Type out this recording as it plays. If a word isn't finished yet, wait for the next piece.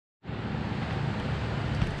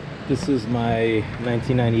This is my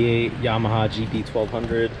 1998 Yamaha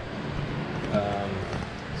GP1200.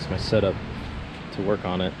 It's my setup to work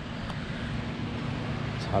on it.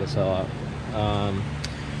 It's hot as hell out.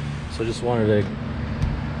 So I just wanted to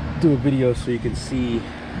do a video so you can see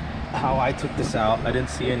how I took this out. I didn't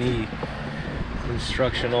see any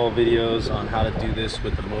instructional videos on how to do this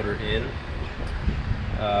with the motor in.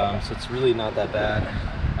 So it's really not that bad.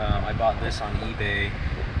 I bought this on eBay.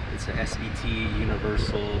 It's an SBT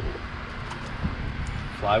universal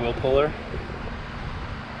flywheel puller.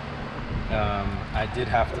 I did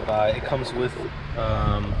have to buy, it comes with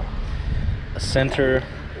a center,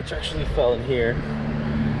 which actually fell in here,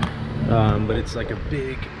 but it's like a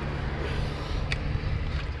big,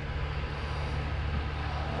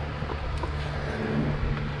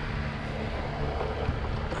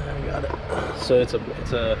 I got it. So it's a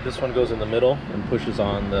this one goes in the middle and pushes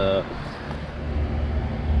on the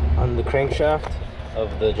crankshaft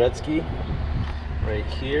of the jet ski right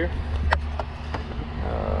here,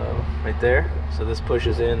 right there. So this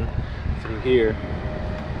pushes in through here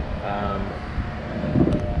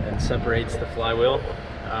and separates the flywheel.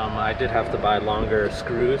 I did have to buy longer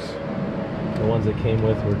screws. The ones that came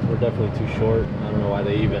with were definitely too short. I don't know why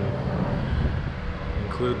they even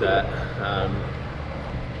include that.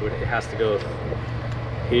 It has to go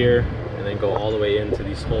here and then go all the way into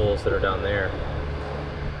these holes that are down there.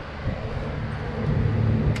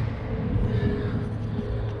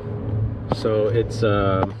 So it's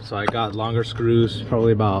so I got longer screws,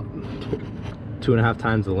 probably about 2.5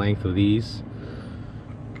 times the length of these.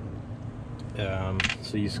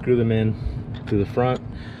 So you screw them in to the front.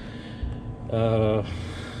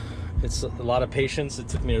 It's a lot of patience. It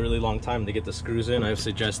took me a really long time to get the screws in. I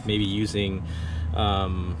suggest maybe using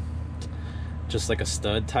just like a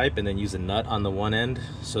stud type and then use a nut on the one end,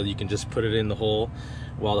 so you can just put it in the hole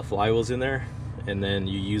while the flywheel's in there, and then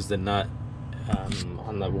you use the nut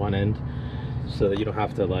on the one end, so that you don't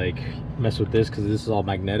have to like mess with this, because this is all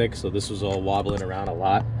magnetic. So this was all wobbling around a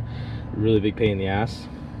lot, really big pain in the ass.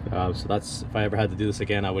 So that's, if I ever had to do this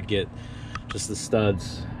again, I would get just the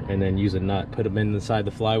studs and then use a nut, put them in inside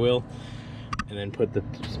the flywheel, and then put the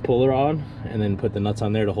puller on, and then put the nuts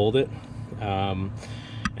on there to hold it.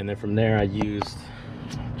 And then from there I used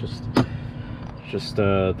just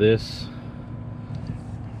this,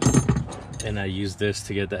 and I used this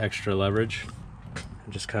to get the extra leverage.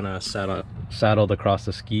 Just kind of saddled across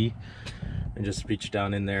the ski and just reached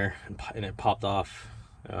down in there, and it popped off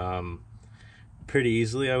pretty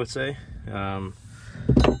easily, I would say. The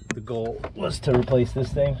goal was to replace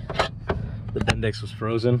this thing. The Bendix was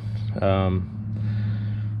frozen,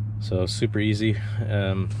 so super easy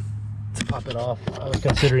to pop it off. I was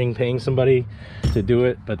considering paying somebody to do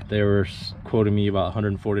it, but they were quoting me about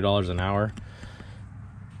 $140 an hour,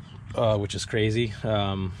 which is crazy,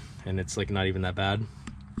 and it's like not even that bad.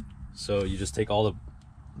 So you just take all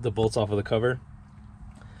the bolts off of the cover,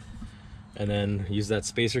 and then use that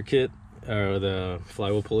spacer kit, or the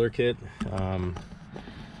flywheel puller kit, and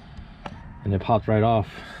it popped right off.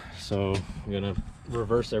 So I'm gonna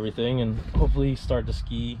reverse everything and hopefully start the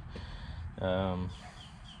ski,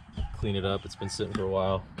 clean it up. It's been sitting for a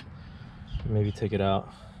while. Maybe take it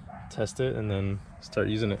out, test it, and then start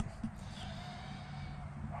using it.